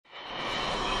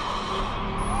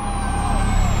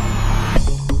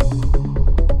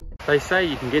they say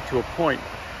you can get to a point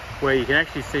where you can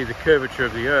actually see the curvature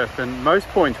of the earth, and most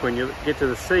points when you get to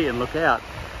the sea and look out,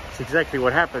 it's exactly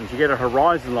what happens. You get a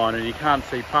horizon line and you can't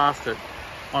see past it.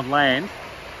 On land,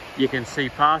 you can see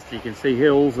past it, you can see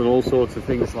hills and all sorts of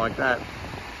things like that.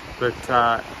 But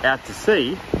out to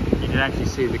sea, you can actually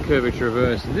see the curvature of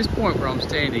earth. At this point where I'm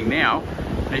standing now,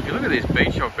 and if you look at this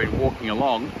beach I've been walking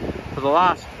along, for the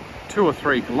last 2 or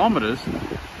 3 kilometers,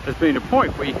 there's been a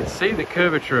point where you can see the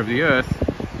curvature of the earth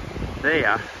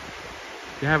there.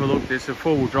 If you have a look, there's some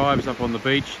 4-wheel drives up on the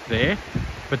beach there,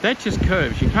 but that just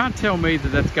curves. You can't tell me that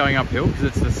that's going uphill because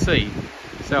it's the sea.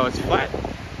 So it's flat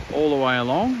all the way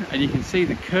along, and you can see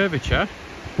the curvature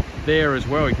there as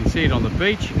well. You can see it on the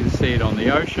beach, you can see it on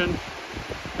the ocean,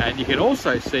 and you can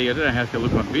also see, I don't know how it's going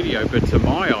to look on video, but to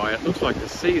my eye it looks like the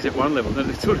sea's at one level, then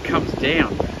it sort of comes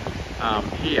down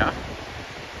here.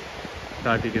 I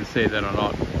don't know if you can see that or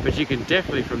not, but you can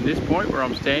definitely, from this point where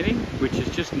I'm standing, which is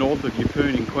just north of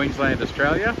Yeppoon in Queensland,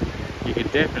 Australia, you can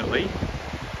definitely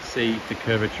see the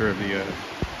curvature of the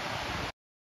earth.